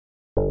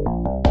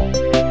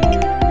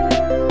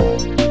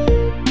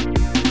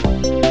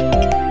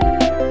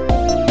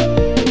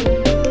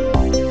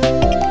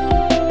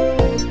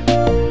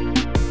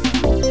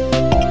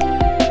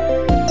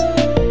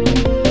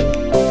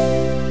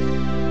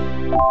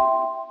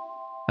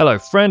Hello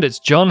friend, it's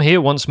John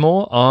here once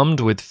more,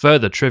 armed with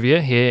further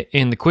trivia here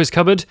in the quiz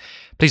cupboard.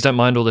 Please don't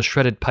mind all the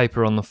shredded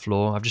paper on the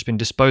floor. I've just been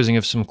disposing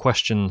of some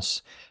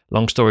questions.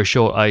 Long story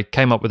short, I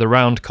came up with a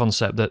round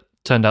concept that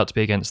turned out to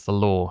be against the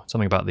law.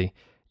 Something about the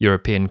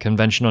European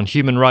Convention on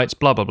Human Rights,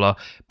 blah blah blah.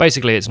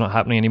 Basically, it's not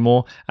happening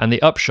anymore, and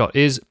the upshot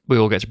is we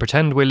all get to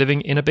pretend we're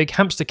living in a big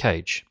hamster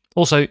cage.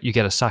 Also, you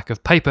get a sack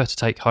of paper to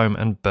take home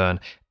and burn.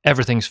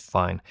 Everything's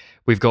fine.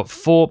 We've got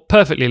 4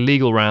 perfectly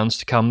legal rounds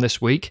to come this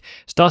week,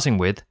 starting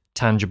with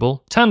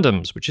Tangible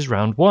Tandems, which is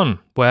round 1,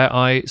 where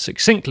I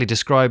succinctly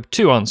describe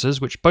 2 answers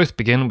which both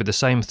begin with the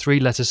same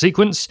 3-letter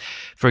sequence.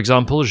 For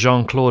example,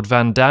 Jean-Claude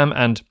Van Damme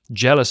and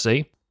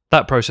jealousy.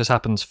 That process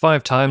happens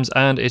 5 times,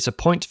 and it's a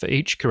point for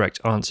each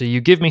correct answer you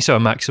give me, so a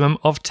maximum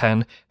of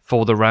 10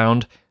 for the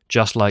round,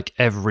 just like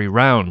every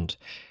round.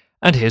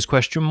 And here's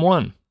question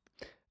 1.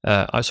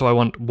 So I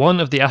want one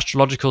of the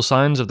astrological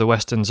signs of the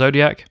Western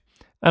Zodiac,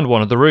 and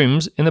one of the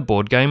rooms in the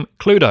board game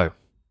Cluedo.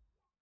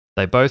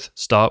 They both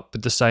start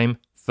with the same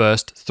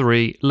first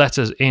 3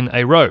 letters in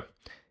a row,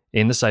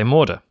 in the same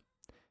order.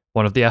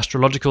 One of the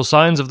astrological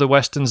signs of the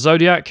Western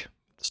Zodiac,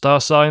 star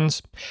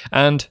signs,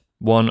 and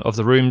one of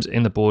the rooms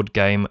in the board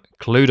game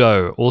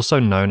Cluedo, also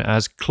known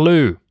as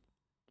Clue.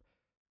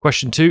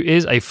 Question 2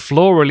 is a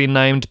florally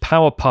named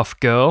Powerpuff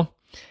Girl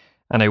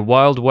and a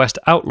Wild West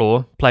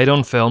outlaw played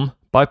on film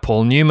by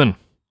Paul Newman.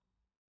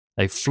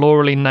 A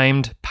florally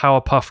named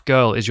Powerpuff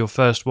Girl is your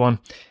first one,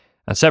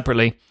 and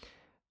separately,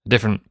 a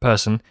different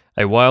person,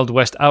 a Wild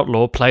West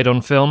outlaw played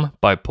on film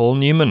by Paul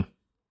Newman.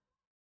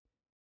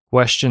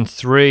 Question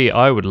 3,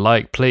 I would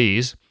like,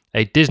 please,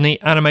 a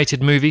Disney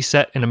animated movie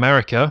set in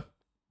America,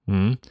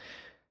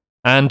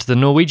 and the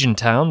Norwegian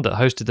town that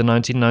hosted the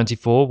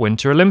 1994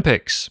 Winter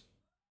Olympics.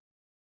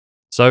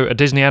 So, a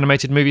Disney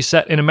animated movie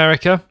set in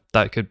America,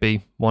 that could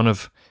be one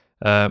of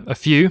a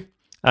few,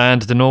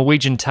 and the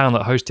Norwegian town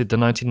that hosted the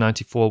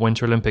 1994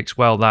 Winter Olympics,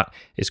 well, that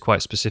is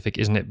quite specific,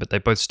 isn't it? But they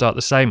both start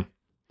the same.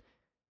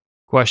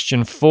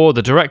 Question 4,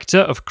 the director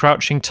of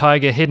Crouching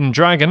Tiger, Hidden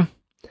Dragon,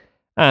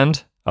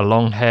 and a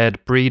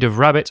long-haired breed of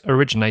rabbit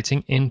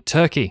originating in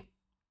Turkey.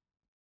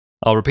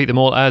 I'll repeat them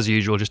all as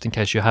usual, just in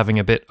case you're having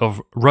a bit of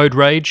road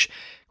rage.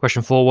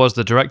 Question 4 was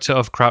the director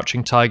of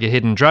Crouching Tiger,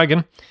 Hidden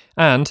Dragon,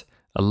 and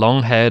a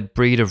long-haired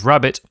breed of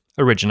rabbit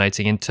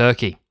originating in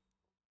Turkey.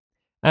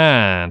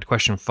 And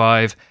question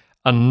 5,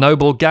 a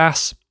noble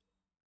gas,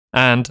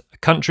 and a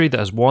country that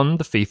has won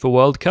the FIFA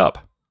World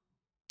Cup.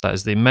 That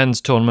is the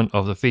men's tournament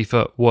of the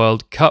FIFA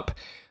World Cup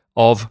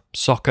of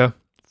soccer,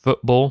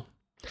 football,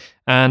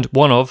 and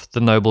one of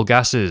the noble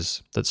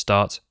gases that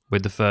start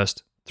with the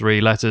first 3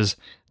 letters.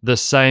 The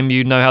same,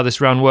 you know how this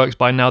round works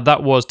by now.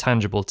 That was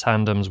Tangible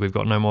Tandems. We've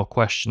got no more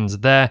questions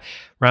there.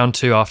 Round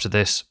 2 after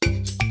this.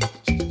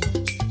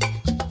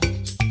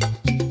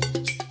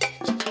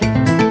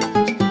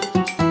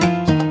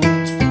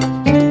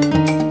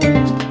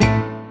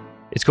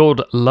 It's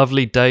called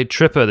Lovely Day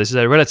Tripper. This is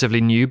a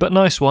relatively new but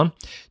nice one.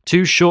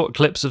 2 short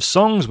clips of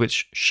songs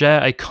which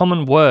share a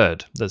common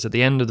word that's at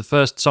the end of the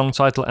first song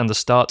title and the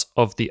start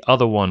of the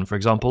other one. For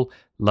example,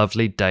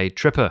 Lovely Day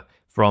Tripper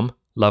from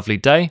Lovely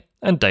Day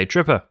and Day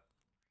Tripper.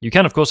 You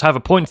can, of course, have a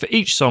point for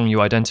each song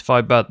you identify,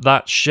 but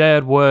that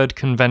shared word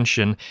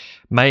convention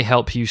may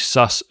help you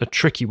suss a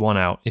tricky one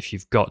out if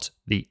you've got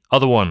the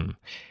other one.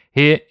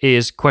 Here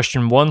is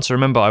question 1. So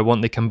remember, I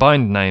want the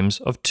combined names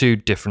of 2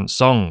 different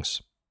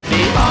songs. The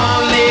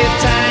only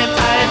time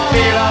I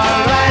feel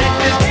alright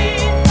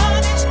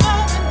is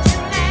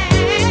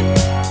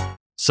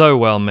So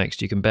well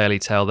mixed, you can barely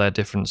tell they're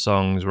different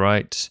songs,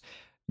 right?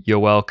 You're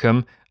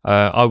welcome.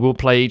 I will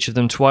play each of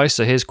them twice,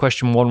 so here's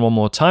question 1 one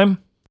more time.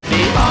 The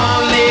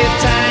only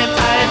time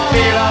I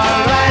feel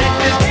alright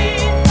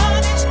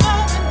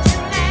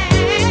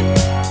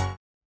is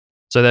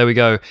So there we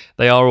go.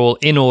 They are all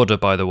in order,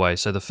 by the way.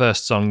 So the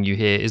first song you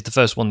hear is the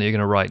first one that you're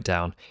going to write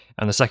down.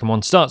 And the second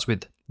one starts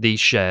with the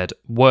shared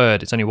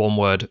word. It's only one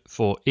word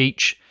for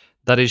each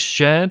that is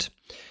shared.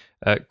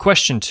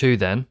 Question 2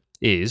 then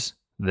is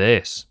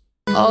this.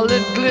 all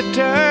it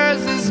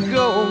glitters is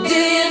gold. Do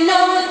you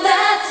know what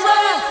that's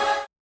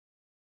worth?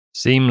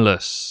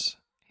 Seamless.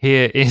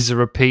 Here is a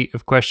repeat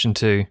of question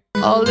 2.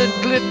 All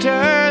it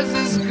glitters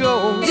is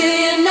gold. Do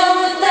you know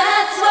what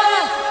that's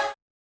worth?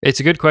 It's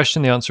a good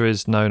question. The answer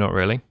is no, not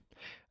really.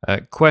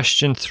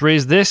 Question 3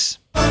 is this.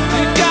 You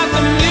got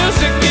the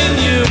music in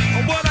you.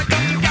 What I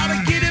got, you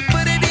gotta get it,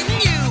 put it in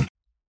you.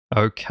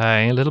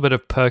 Okay, a little bit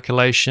of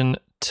percolation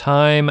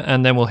time,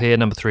 and then we'll hear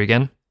number 3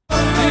 again. You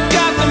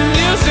got the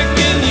music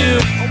in you.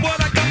 What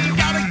I got, you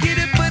gotta get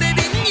it, put it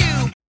in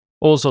you.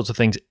 All sorts of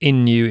things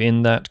in you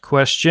in that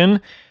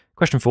question.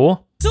 Question 4.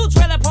 2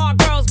 trailer park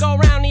girls go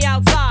round the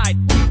outside.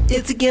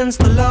 It's against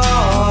the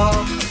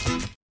law.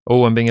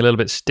 Oh, I'm being a little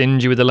bit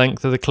stingy with the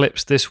length of the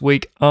clips this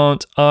week,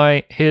 aren't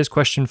I? Here's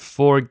question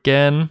 4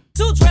 again.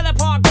 2 trailer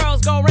park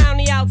girls go round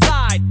the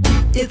outside.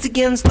 It's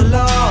against the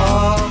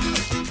law.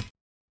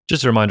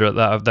 Just a reminder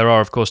that there are,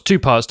 of course, 2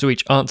 parts to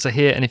each answer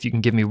here, and if you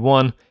can give me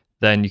 1,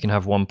 then you can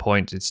have 1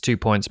 point. It's 2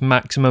 points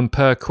maximum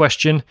per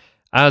question,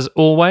 as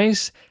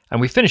always. And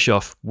we finish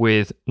off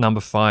with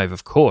number 5,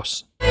 of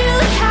course.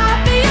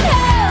 Happy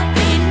and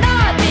healthy,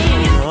 not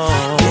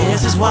me.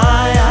 This is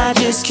why I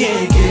just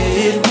can't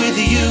get with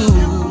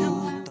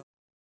you.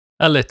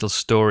 A little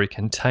story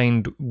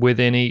contained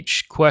within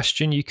each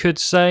question, you could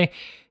say.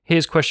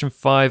 Here's question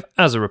 5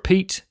 as a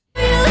repeat.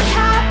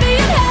 Happy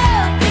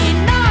and healthy,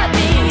 not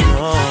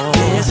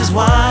me. This is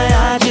why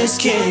I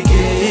just can't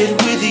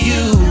get with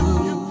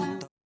you.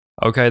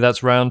 Okay,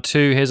 that's round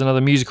 2. Here's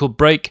another musical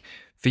break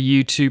for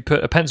you to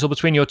put a pencil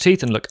between your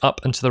teeth and look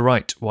up and to the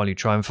right while you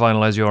try and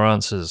finalize your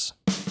answers.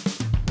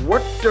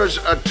 What does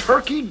a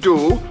turkey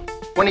do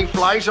when he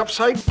flies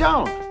upside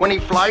down? When he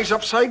flies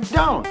upside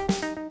down?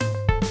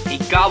 He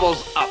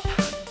gobbles up.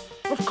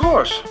 Of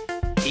course,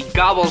 He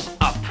gobbles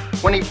up.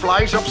 when he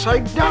flies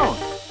upside down.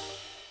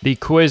 The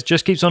quiz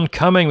just keeps on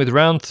coming with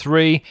round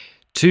 3.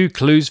 2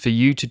 clues for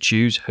you to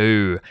choose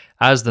who.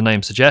 As the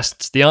name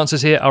suggests, the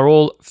answers here are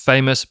all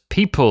famous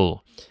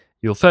people.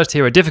 You'll first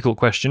hear a difficult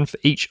question for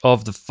each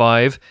of the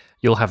 5.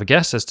 You'll have a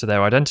guess as to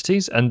their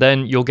identities, and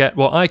then you'll get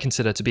what I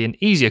consider to be an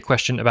easier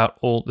question about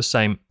all the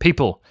same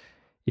people.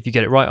 If you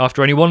get it right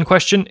after only one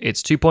question,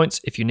 it's 2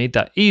 points. If you need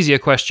that easier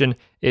question,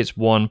 it's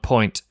 1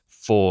 point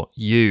for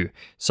you.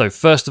 So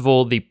first of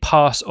all, the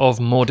pass of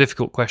more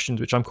difficult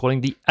questions, which I'm calling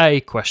the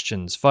A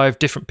questions. 5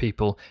 different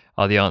people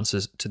are the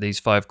answers to these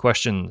 5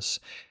 questions.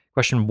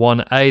 Question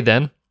 1A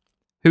then.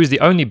 Who is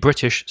the only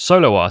British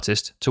solo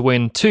artist to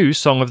win 2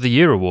 Song of the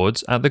Year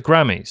awards at the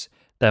Grammys?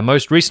 Their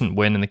most recent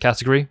win in the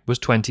category was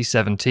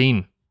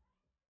 2017.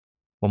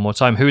 One more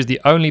time. Who is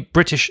the only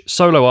British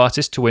solo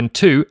artist to win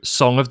 2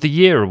 Song of the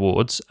Year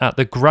awards at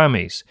the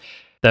Grammys?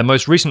 Their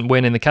most recent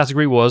win in the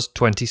category was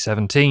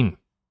 2017.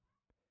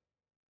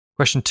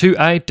 Question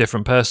 2A,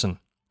 different person.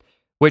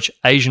 Which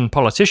Asian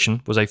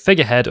politician was a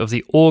figurehead of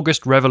the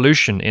August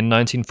Revolution in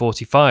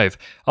 1945,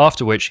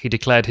 after which he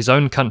declared his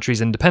own country's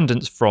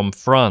independence from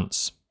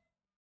France?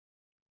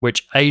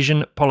 Which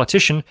Asian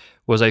politician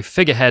was a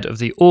figurehead of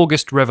the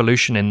August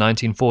Revolution in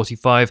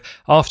 1945,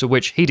 after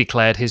which he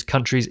declared his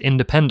country's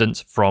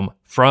independence from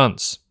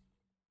France?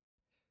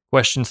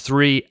 Question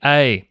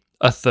 3A,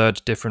 a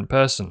third different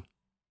person.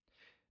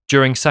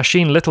 During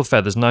Sacheen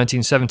Littlefeather's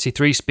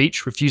 1973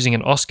 speech refusing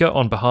an Oscar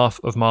on behalf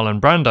of Marlon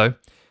Brando,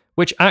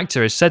 which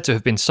actor is said to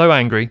have been so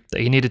angry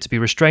that he needed to be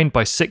restrained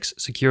by 6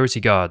 security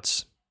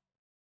guards?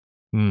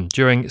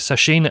 During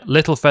Sacheen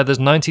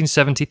Littlefeather's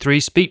 1973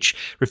 speech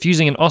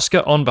refusing an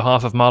Oscar on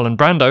behalf of Marlon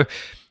Brando,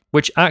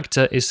 which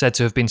actor is said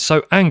to have been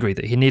so angry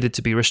that he needed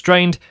to be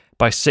restrained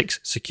by 6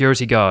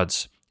 security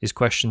guards? Is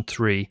question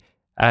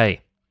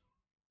 3A.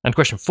 And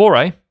question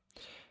 4A.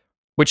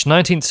 Which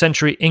 19th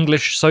century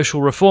English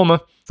social reformer,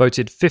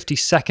 voted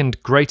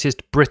 52nd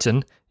greatest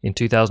Briton in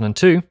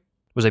 2002,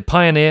 was a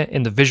pioneer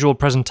in the visual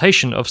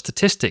presentation of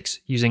statistics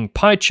using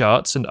pie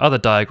charts and other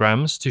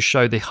diagrams to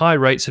show the high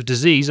rates of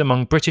disease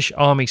among British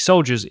Army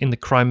soldiers in the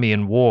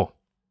Crimean War?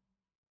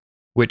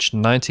 Which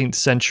 19th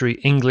century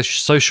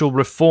English social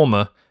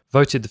reformer,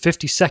 voted the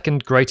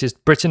 52nd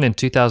greatest Briton in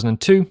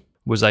 2002,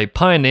 was a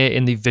pioneer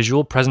in the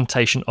visual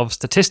presentation of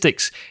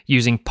statistics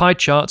using pie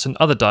charts and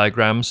other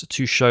diagrams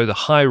to show the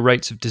high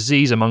rates of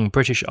disease among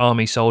British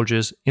Army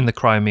soldiers in the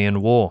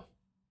Crimean War?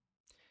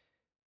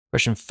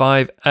 Question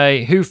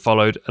 5A. Who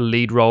followed a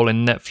lead role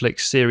in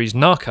Netflix series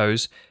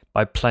Narcos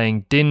by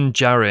playing Din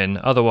Djarin,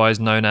 otherwise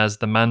known as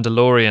the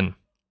Mandalorian?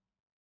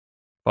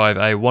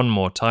 5A one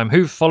more time.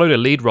 Who followed a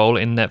lead role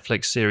in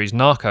Netflix series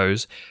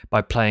Narcos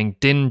by playing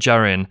Din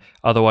Djarin,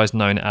 otherwise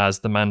known as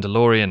the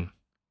Mandalorian?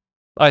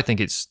 I think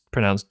it's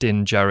pronounced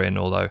Din Djarin,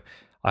 although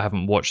I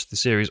haven't watched the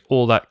series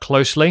all that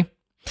closely.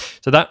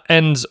 So that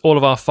ends all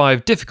of our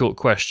 5 difficult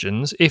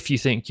questions. If you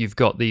think you've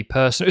got the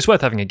person, it's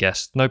worth having a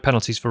guess. No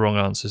penalties for wrong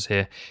answers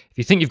here. If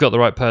you think you've got the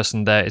right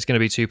person there, it's going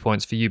to be 2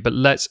 points for you. But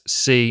let's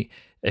see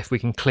if we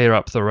can clear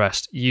up the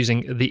rest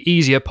using the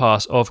easier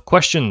pass of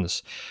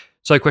questions.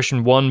 So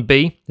question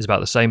 1B is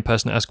about the same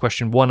person as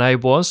question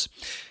 1A was.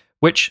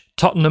 Which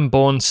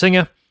Tottenham-born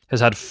singer has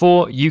had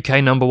 4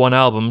 UK number 1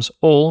 albums,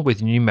 all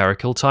with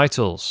numerical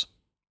titles?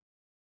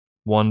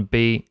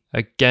 1B,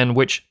 again,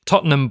 which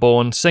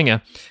Tottenham-born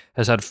singer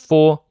has had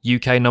 4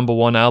 UK number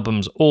 1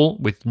 albums, all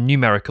with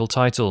numerical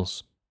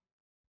titles?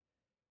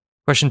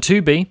 Question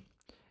 2B,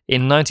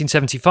 in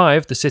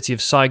 1975, the city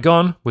of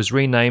Saigon was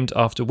renamed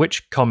after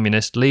which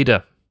communist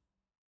leader?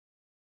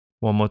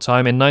 One more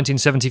time, in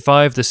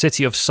 1975, the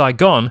city of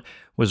Saigon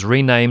was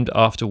renamed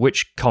after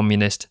which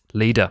communist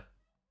leader?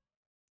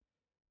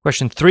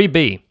 Question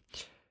 3B,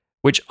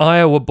 which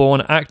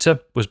Iowa-born actor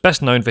was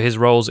best known for his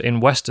roles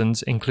in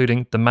westerns,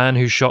 including The Man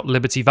Who Shot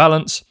Liberty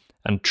Valance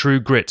and True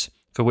Grit,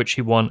 for which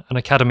he won an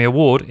Academy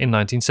Award in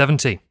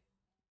 1970?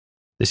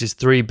 This is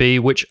 3B,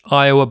 which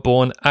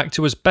Iowa-born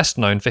actor was best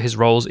known for his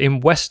roles in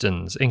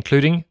westerns,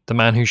 including The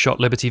Man Who Shot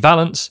Liberty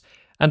Valance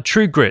and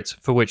True Grit,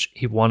 for which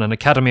he won an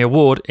Academy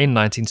Award in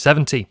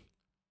 1970.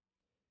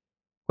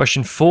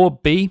 Question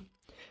 4B,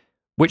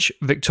 which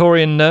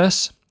Victorian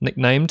nurse,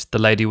 nicknamed the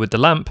Lady with the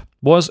Lamp,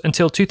 was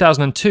until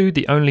 2002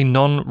 the only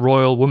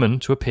non-royal woman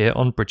to appear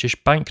on British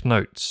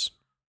banknotes?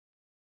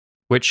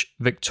 Which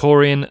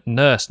Victorian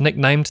nurse,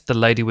 nicknamed the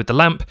Lady with the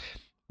Lamp,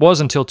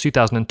 was until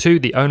 2002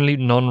 the only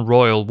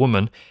non-royal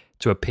woman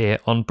to appear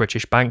on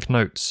British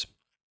banknotes?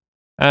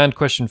 And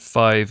question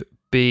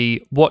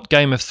 5b, what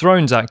Game of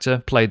Thrones actor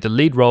played the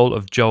lead role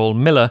of Joel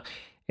Miller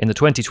in the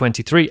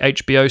 2023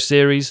 HBO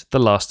series The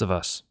Last of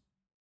Us?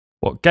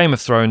 What Game of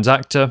Thrones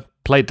actor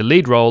played the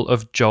lead role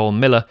of Joel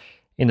Miller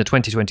in the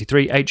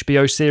 2023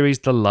 HBO series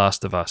The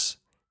Last of Us?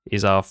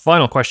 Is our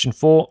final question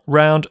for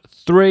round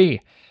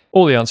 3.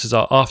 All the answers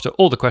are after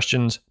all the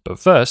questions, but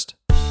first...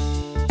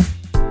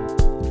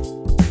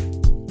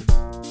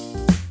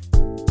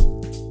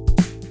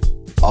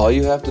 All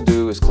you have to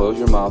do is close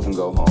your mouth and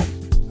go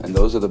home. And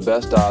those are the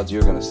best odds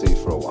you're going to see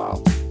for a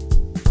while.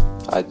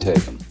 I'd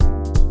take them.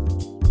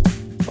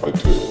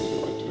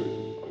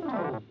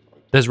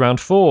 There's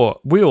round 4.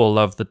 We all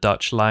love the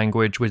Dutch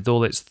language with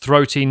all its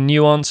throaty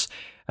nuance,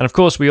 and of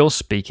course we all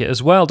speak it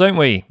as well, don't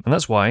we? And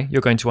that's why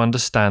you're going to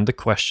understand the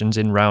questions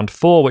in round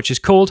 4, which is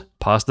called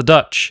Pass the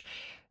Dutch.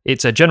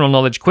 It's a general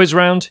knowledge quiz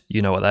round.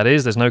 You know what that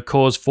is. There's no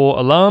cause for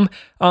alarm.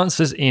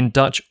 Answers in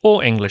Dutch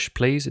or English,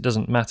 please. It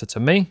doesn't matter to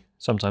me.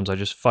 Sometimes I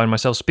just find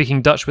myself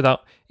speaking Dutch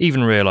without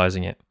even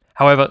realising it.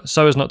 However,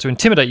 so as not to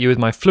intimidate you with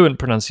my fluent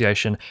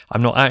pronunciation,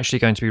 I'm not actually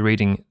going to be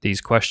reading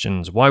these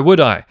questions. Why would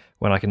I,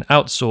 when I can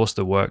outsource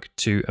the work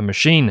to a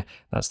machine?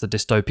 That's the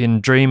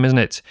dystopian dream, isn't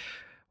it?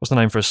 What's the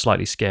name for a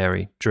slightly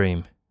scary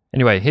dream?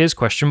 Anyway, here's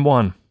question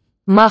 1.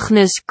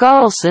 Magnus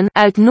Carlsen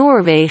uit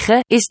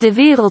Noorwegen is de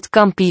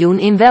wereldkampioen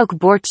in welk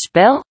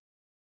bordspel?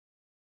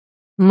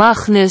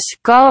 Magnus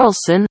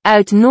Carlsen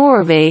uit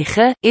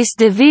Noorwegen is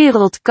de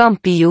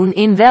wereldkampioen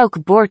in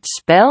welk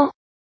bordspel?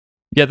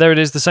 Yeah, there it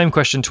is, the same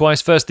question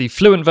twice. First the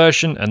fluent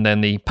version and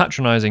then the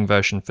patronising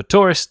version for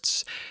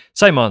tourists.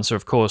 Same answer,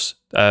 of course,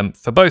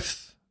 for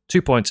both.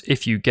 2 points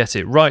if you get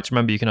it right.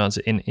 Remember, you can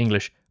answer in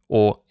English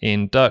or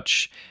in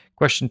Dutch.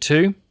 Question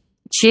 2.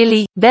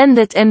 Chili,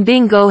 Bandit en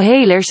Bingo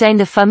Heler zijn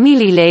de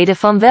familieleden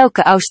van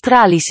welke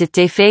Australische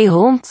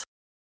tv-hond?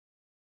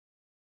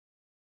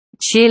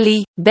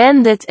 Chili,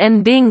 Bandit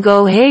en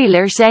Bingo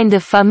Heler zijn de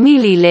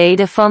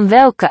familieleden van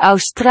welke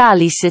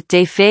Australische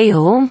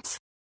tv-hond?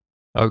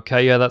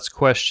 Okay, yeah, that's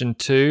question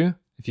 2.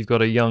 If you've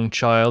got a young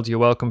child,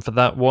 you're welcome for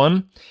that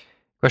one.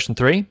 Question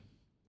 3.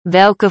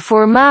 Welke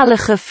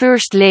voormalige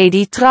First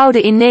Lady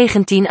trouwde in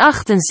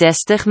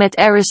 1968 met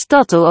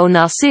Aristotle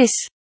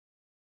Onassis?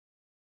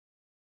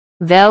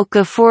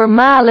 Welke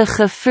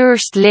voormalige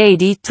First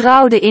Lady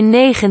trouwde in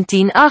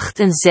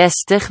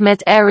 1968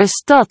 met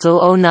Aristotle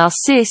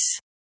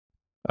Onassis?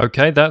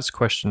 Okay, that's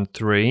question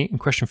 3. And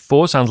question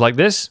 4 sounds like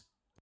this.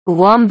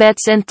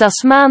 Wombats en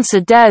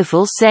Tasmaanse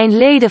duivels zijn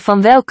leden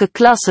van welke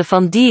klasse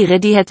van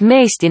dieren die het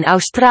meest in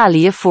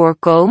Australië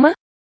voorkomen?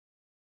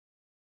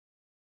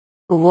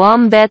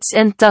 Wombats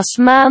en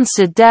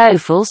Tasmaanse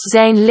duivels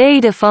zijn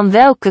leden van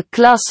welke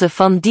klasse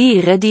van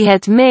dieren die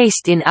het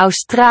meest in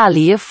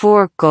Australië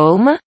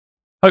voorkomen?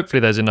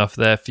 Hopefully there's enough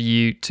there for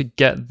you to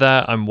get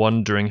that. I'm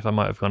wondering if I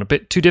might have gone a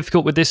bit too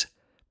difficult with this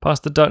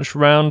past the Dutch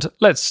round.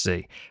 Let's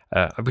see.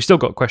 We still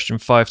got question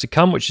 5 to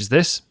come, which is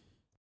this.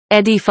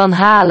 Eddie van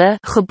Halen,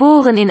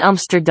 geboren in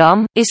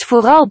Amsterdam, is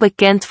vooral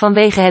bekend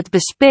vanwege het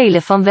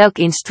bespelen van welk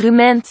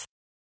instrument?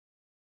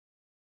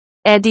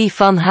 Eddie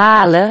van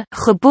Halen,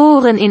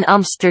 geboren in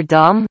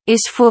Amsterdam,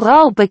 is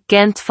vooral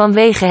bekend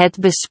vanwege het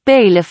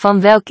bespelen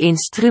van welk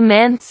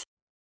instrument?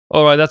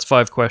 Alright, that's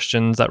 5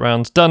 questions. That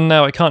round's done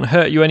now. It can't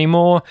hurt you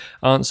anymore.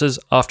 Answers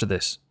after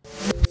this.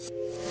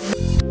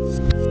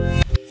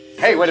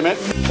 Hey, wait a minute.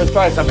 Let's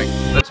try something.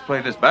 Let's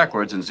play this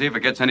backwards and see if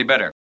it gets any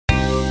better.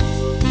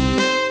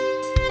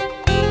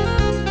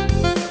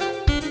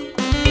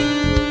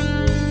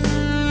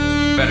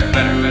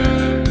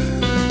 Better.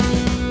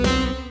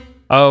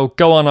 Oh,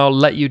 go on, I'll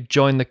let you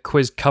join the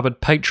Quiz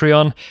Cupboard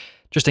Patreon.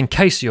 Just in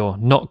case you're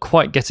not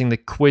quite getting the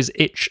quiz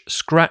itch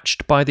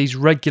scratched by these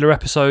regular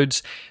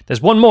episodes,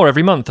 there's one more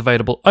every month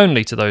available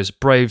only to those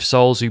brave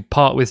souls who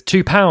part with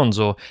 £2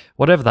 or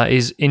whatever that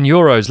is in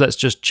euros. Let's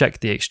just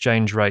check the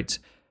exchange rate.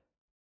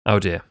 Oh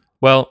dear.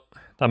 Well,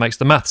 that makes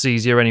the maths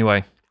easier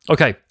anyway.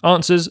 Okay,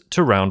 answers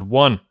to round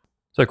 1.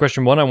 So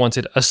question 1, I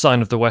wanted a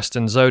sign of the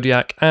Western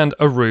Zodiac and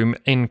a room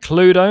in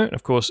Cluedo.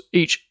 Of course,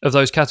 each of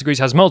those categories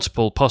has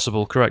multiple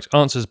possible correct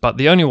answers, but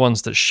the only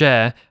ones that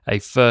share a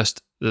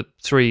first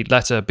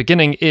 3-letter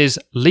beginning is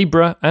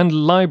Libra and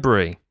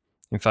library.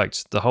 In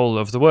fact, the whole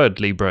of the word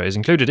Libra is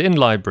included in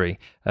library.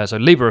 So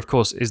Libra, of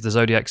course, is the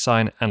zodiac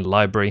sign, and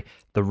library,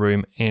 the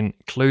room in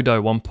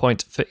Cluedo. 1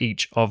 point for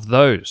each of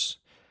those.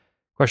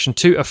 Question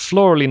 2, a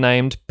florally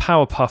named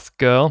Powerpuff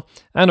Girl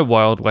and a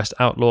Wild West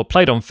outlaw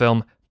played on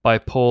film by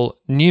Paul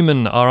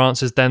Newman. Our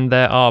answers then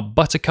there are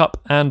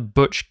Buttercup and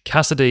Butch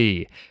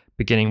Cassidy,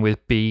 beginning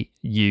with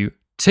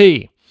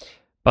B-U-T.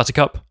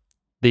 Buttercup,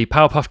 the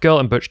Powerpuff Girl,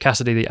 and Butch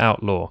Cassidy, the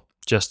outlaw,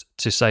 just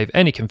to save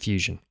any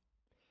confusion.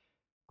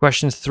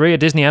 Question 3, a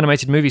Disney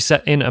animated movie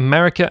set in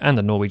America and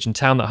the Norwegian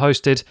town that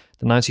hosted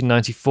the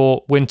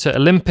 1994 Winter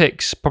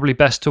Olympics. Probably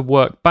best to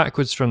work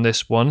backwards from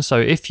this one, so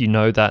if you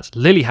know that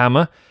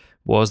Lillehammer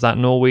was that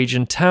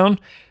Norwegian town,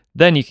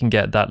 then you can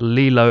get that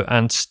Lilo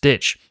and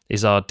Stitch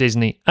is our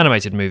Disney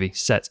animated movie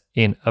set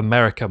in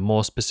America,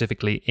 more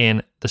specifically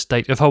in the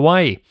state of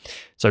Hawaii.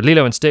 So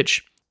Lilo and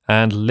Stitch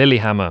and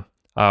Lilyhammer,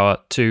 our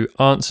two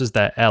answers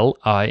there,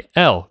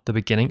 L-I-L, the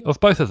beginning of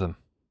both of them.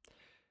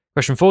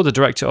 Question 4, the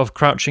director of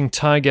Crouching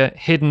Tiger,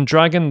 Hidden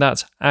Dragon,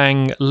 that's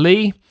Ang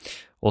Lee.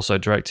 Also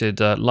directed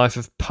Life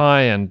of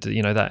Pi and,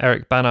 that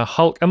Eric Bana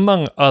Hulk,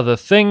 among other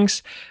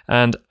things.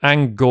 And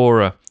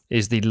Angora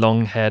is the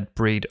long-haired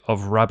breed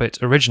of rabbit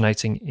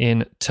originating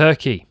in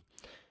Turkey.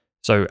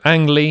 So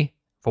Ang Lee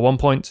for 1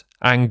 point,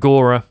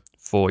 Angora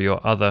for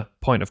your other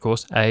point, of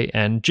course,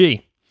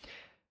 A-N-G.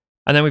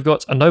 And then we've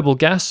got a noble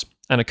gas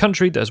and a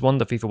country that has won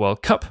the FIFA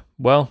World Cup.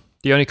 Well,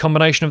 the only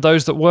combination of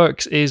those that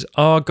works is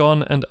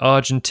Argon and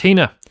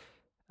Argentina.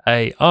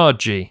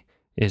 A-R-G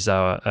is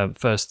our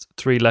first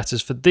three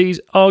letters for these.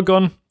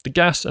 Argon, the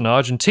gas, and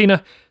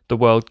Argentina, the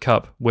World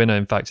Cup winner.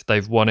 In fact,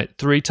 they've won it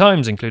 3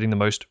 times, including the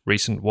most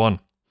recent one.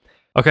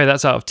 Okay,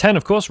 that's out of 10,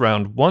 of course,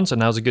 round 1, so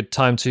now's a good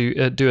time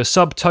to do a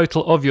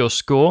subtotal of your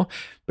score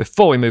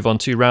before we move on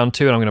to round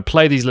 2, and I'm going to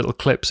play these little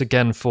clips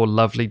again for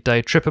lovely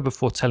Day Tripper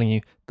before telling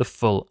you the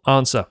full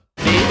answer.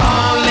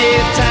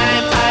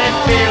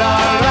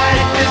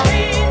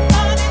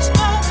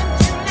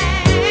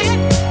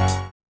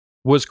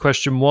 Was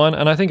question 1,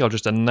 and I think I'll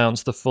just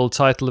announce the full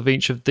title of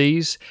each of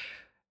these.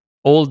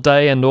 All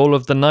Day and All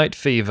of the Night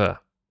Fever.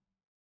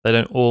 They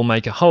don't all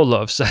make a whole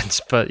lot of sense,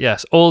 but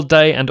yes, All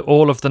Day and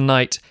All of the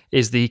Night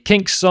is the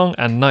Kinks song,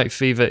 and Night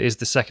Fever is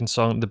the second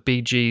song, the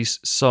Bee Gees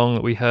song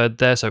that we heard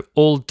there. So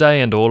All Day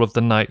and All of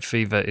the Night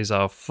Fever is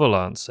our full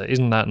answer.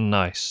 Isn't that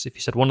nice? If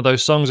you said one of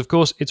those songs, of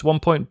course, it's 1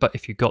 point, but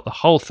if you got the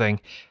whole thing,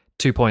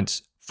 2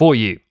 points for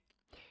you.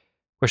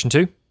 Question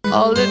 2.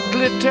 All it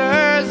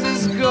glitters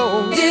is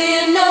gold. Do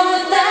you know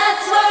what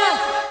that's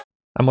worth?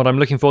 And what I'm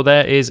looking for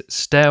there is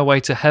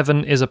Stairway to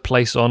Heaven is a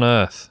Place on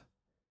Earth.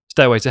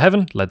 Stairway to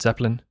Heaven, Led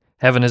Zeppelin.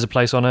 Heaven is a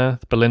Place on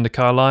Earth, Belinda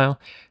Carlisle.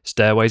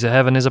 Stairway to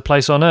Heaven is a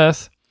Place on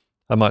Earth.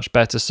 A much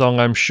better song,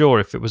 I'm sure,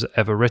 if it was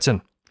ever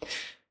written.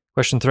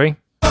 Question 3. You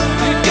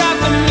got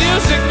the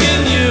music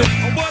in you.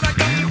 What I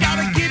got, you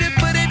gotta get it,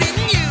 put it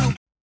in you.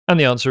 And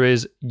the answer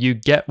is You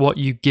Get What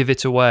You Give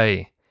It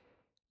Away.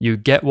 You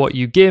Get What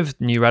You Give,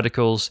 New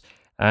Radicals,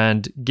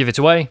 and Give It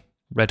Away,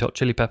 Red Hot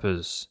Chili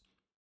Peppers.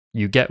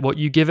 You get what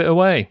you give it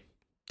away.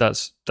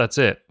 That's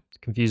it.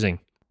 Confusing.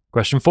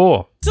 Question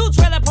 4. 2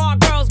 trailer park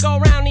girls go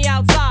round the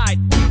outside.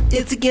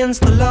 It's against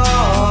the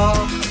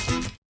law.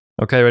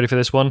 Okay, ready for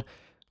this one?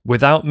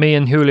 Without Me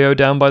and Julio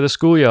Down by the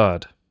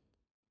Schoolyard.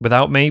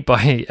 Without Me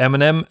by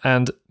Eminem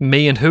and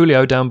Me and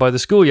Julio Down by the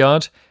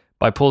Schoolyard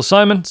by Paul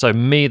Simon. So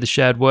Me, the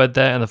shared word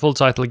there, and the full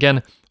title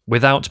again,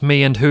 Without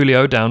Me and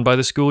Julio Down by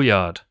the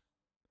Schoolyard.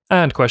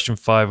 And question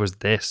 5 was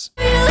this.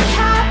 Feel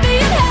happy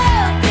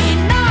and healthy,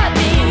 not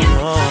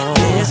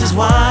me. This is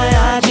why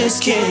I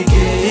just can't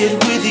get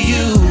with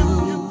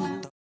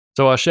you.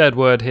 So our shared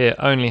word here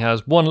only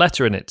has 1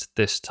 letter in it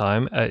this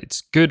time.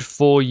 It's Good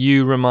For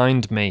You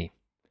Remind Me.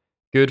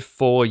 Good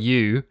For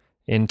You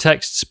in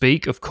text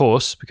speak, of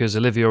course, because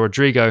Olivia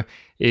Rodrigo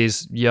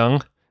is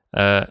young.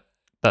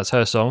 That's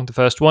her song, the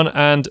first one.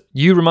 And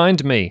You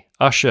Remind Me,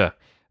 Usher,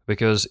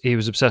 because he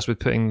was obsessed with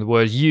putting the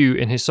word you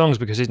in his songs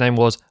because his name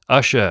was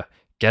Usher.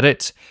 Get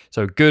it?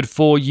 So Good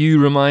For You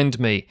Remind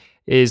Me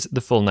is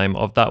the full name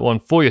of that one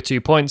for your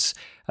 2 points.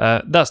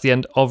 That's the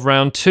end of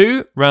round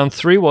 2. Round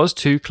 3 was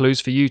 2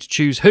 clues for you to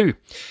choose who.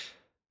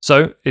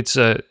 So it's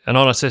an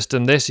honour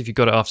system, this. If you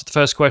got it after the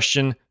first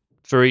question,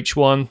 for each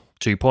one,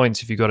 2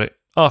 points. If you got it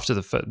after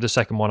the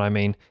second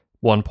one,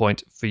 1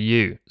 point for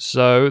you.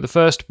 So the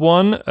first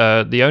one,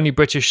 the only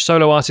British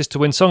solo artist to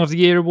win Song of the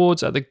Year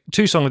awards at the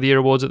 2 Song of the Year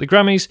awards at the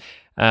Grammys,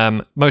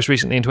 most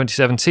recently in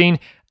 2017,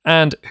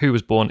 and who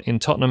was born in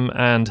Tottenham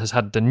and has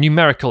had the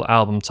numerical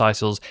album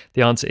titles.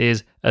 The answer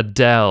is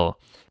Adele.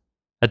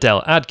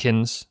 Adele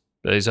Adkins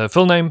is her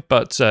full name,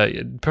 but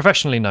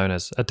professionally known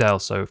as Adele.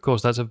 So, of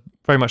course, that's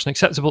very much an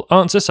acceptable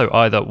answer. So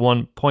either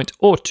 1 point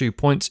or 2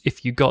 points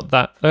if you got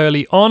that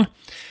early on.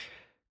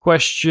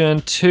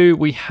 Question 2,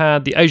 we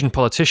had the Asian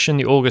politician,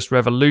 the August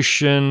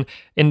Revolution,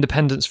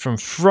 independence from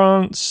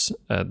France.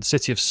 The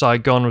city of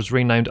Saigon was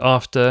renamed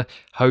after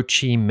Ho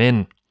Chi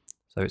Minh.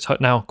 So it's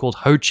now called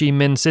Ho Chi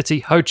Minh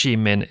City. Ho Chi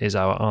Minh is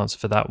our answer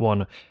for that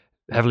one.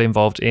 Heavily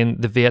involved in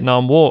the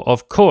Vietnam War,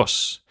 of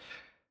course.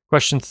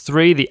 Question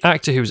 3, the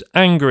actor who was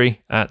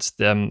angry at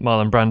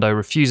Marlon Brando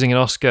refusing an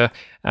Oscar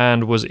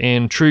and was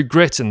in True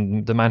Grit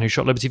and The Man Who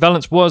Shot Liberty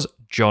Valance was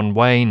John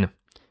Wayne.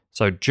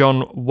 So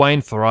John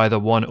Wayne for either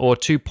 1 or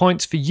 2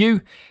 points for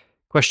you.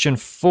 Question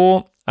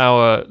 4,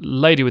 our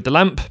lady with the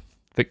lamp,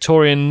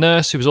 Victorian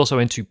nurse who was also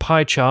into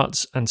pie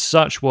charts and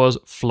such was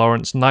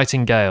Florence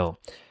Nightingale.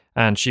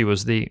 And she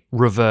was the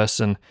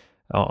reversion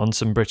on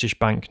some British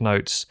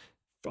banknotes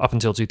up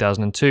until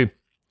 2002.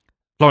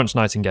 Florence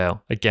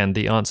Nightingale, again,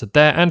 the answer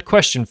there. And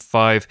question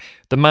 5,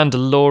 the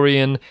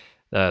Mandalorian,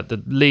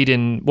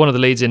 one of the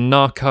leads in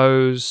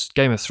Narcos,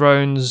 Game of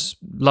Thrones,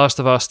 Last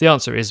of Us. The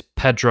answer is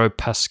Pedro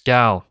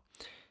Pascal.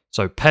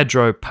 So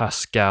Pedro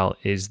Pascal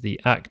is the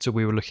actor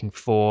we were looking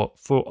for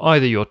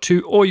either your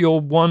 2 or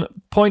your 1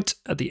 point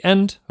at the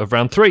end of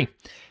round 3.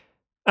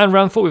 And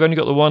round 4, we've only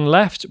got the 1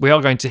 left. We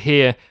are going to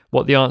hear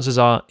what the answers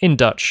are in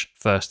Dutch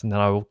first, and then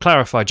I will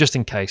clarify just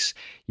in case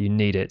you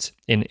need it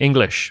in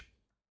English.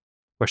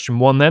 Question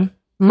 1 then.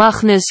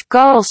 Magnus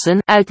Carlsen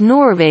uit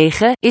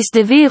Noorwegen is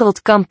de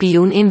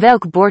wereldkampioen in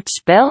welk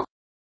bordspel?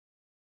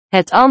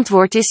 Het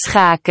antwoord is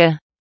schaken.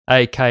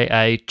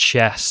 AKA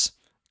chess.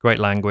 Great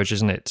language,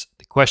 isn't it?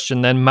 The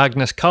question then,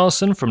 Magnus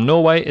Carlsen from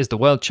Norway is the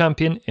world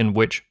champion in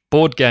which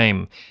board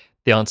game?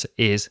 The answer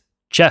is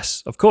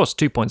chess. Of course,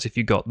 2 points if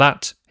you got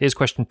that. Here's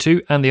question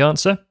 2 and the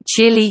answer.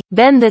 Chili,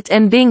 Bandit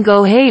en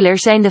Bingo Heler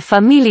zijn de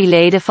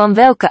familieleden van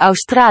welke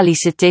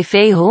Australische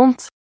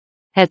tv-hond?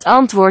 Het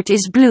antwoord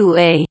is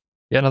Bluey.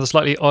 Yeah, another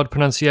slightly odd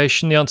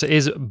pronunciation. The answer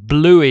is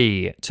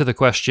Bluey. To the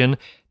question,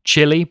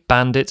 Chili,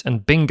 Bandit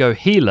and Bingo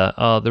Healer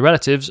are the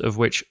relatives of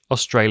which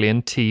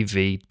Australian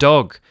TV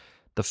dog?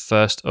 The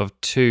first of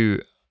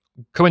 2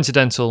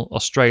 coincidental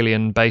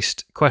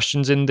Australian-based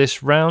questions in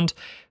this round.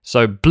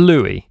 So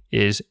Bluey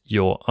is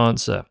your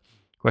answer.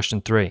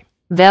 Question 3.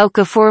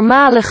 Welke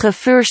voormalige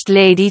First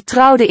Lady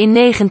trouwde in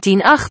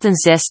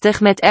 1968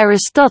 met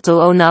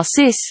Aristotle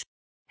Onassis?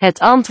 Het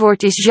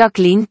antwoord is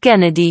Jacqueline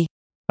Kennedy.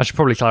 I should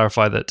probably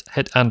clarify that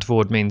het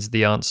antwoord means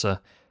the answer.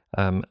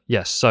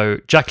 Yes, so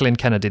Jacqueline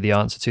Kennedy, the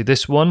answer to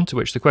this one, to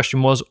which the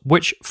question was,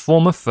 which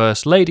former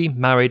First Lady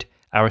married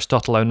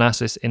Aristotle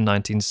Onassis in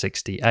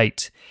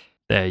 1968?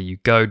 There you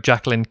go,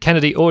 Jacqueline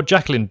Kennedy, or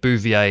Jacqueline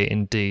Bouvier,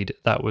 indeed.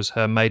 That was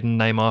her maiden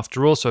name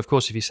after all, so of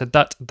course if you said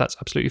that, that's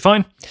absolutely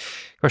fine.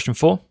 Question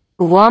 4.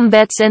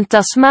 Wombats en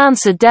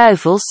Tasmaanse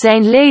duivels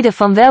zijn leden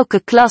van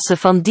welke klasse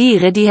van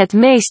dieren die het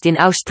meest in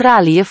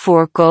Australië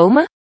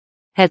voorkomen?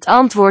 Het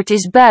antwoord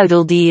is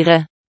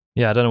buideldieren.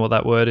 Yeah, I don't know what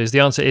that word is.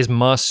 The answer is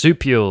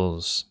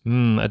marsupials.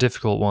 A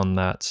difficult one,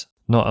 that.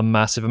 Not a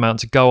massive amount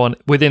to go on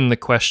within the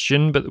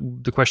question, but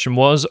the question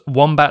was,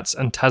 wombats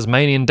and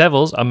Tasmanian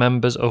devils are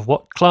members of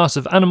what class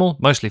of animal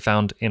mostly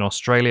found in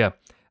Australia?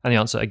 And the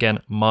answer,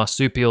 again,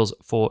 marsupials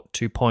for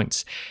 2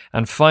 points.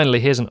 And finally,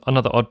 here's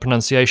another odd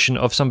pronunciation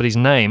of somebody's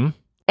name.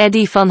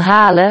 Eddie van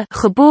Halen,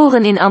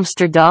 geboren in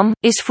Amsterdam,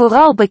 is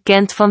vooral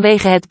bekend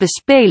vanwege het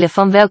bespelen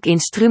van welk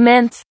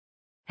instrument?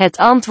 Het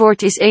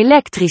antwoord is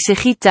elektrische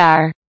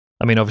gitaar.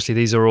 I mean, obviously,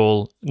 these are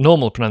all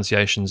normal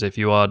pronunciations if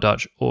you are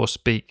Dutch or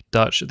speak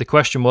Dutch. The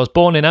question was,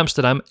 born in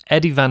Amsterdam,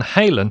 Eddie Van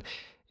Halen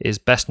is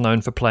best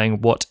known for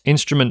playing what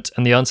instrument?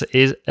 And the answer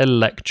is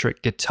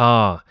electric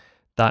guitar.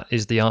 That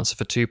is the answer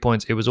for 2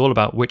 points. It was all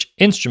about which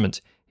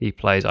instrument he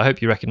plays. I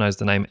hope you recognize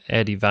the name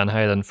Eddie Van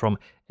Halen from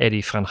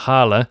Eddie Van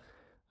Halen.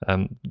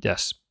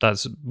 Yes,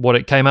 that's what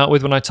it came out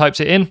with when I typed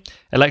it in.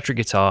 Electric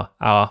guitar,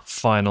 our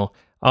final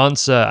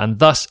answer. And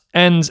thus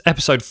ends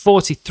episode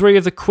 43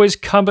 of the Quiz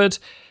Cupboard.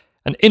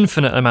 An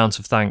infinite amount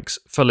of thanks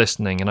for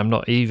listening, and I'm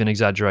not even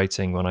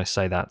exaggerating when I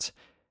say that.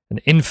 An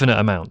infinite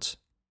amount.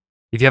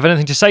 If you have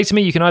anything to say to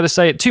me, you can either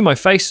say it to my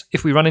face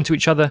if we run into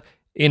each other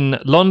in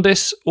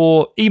Londis,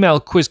 or email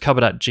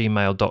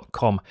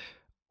quizcupboard@gmail.com.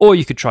 Or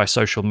you could try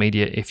social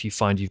media if you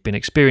find you've been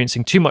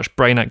experiencing too much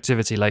brain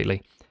activity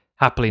lately.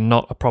 Happily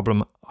not a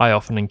problem I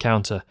often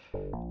encounter.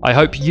 I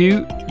hope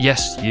you,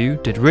 yes you,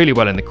 did really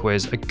well in the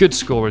quiz. A good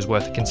score is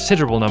worth a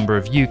considerable number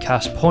of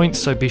UCAS points,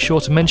 so be sure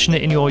to mention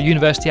it in your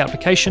university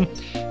application.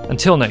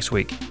 Until next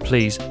week,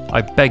 please,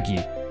 I beg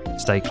you,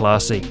 stay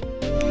classy.